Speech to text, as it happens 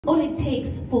All it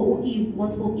takes for Eve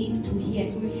was for Eve to hear.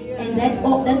 And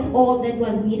that's all that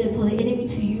was needed for the enemy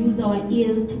to use our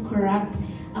ears to corrupt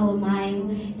our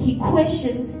minds. He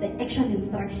questions the actual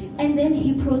instruction. And then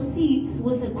he proceeds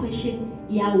with the question,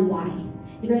 yeah, why?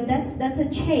 You know, and that's a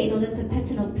chain, or that's a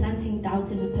pattern of planting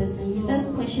doubt in a person. You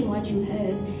first question what you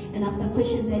heard, and after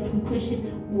question that, we question,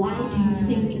 why do you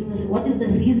think what is the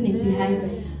reasoning behind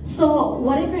it? So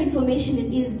whatever information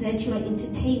it is that you are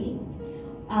entertaining,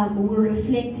 will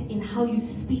reflect in how you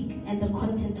speak and the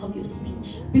content of your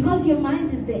speech. Because your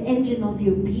mind is the engine of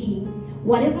your being,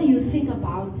 whatever you think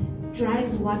about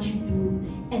drives what you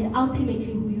do and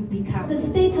ultimately who you become. The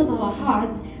state of our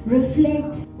hearts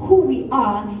reflects who we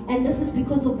are, and this is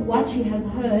because of what you have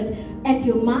heard, and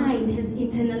your mind has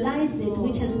internalized it,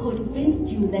 which has convinced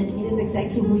you that it is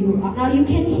exactly who you are. Now you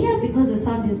can hear because the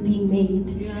sound is being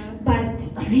made, but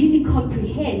really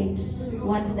comprehend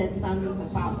what that sound is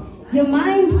about. Your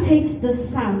mind takes the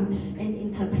sound and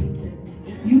interprets it.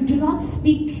 You do not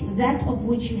speak that of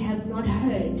which you have not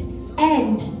heard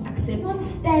and accept it.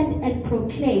 Stand and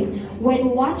proclaim when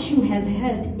what you have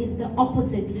heard is the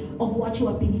opposite of what you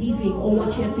are believing or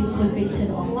what you have been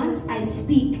convicted of. Once I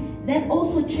speak, that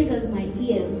also triggers my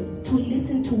ears to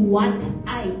listen to what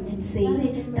I am saying.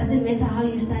 It doesn't matter how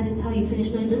you start, it's how you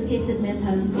finish. No, in this case it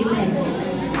matters. Amen.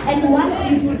 And once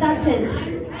you've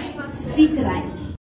started, speak right.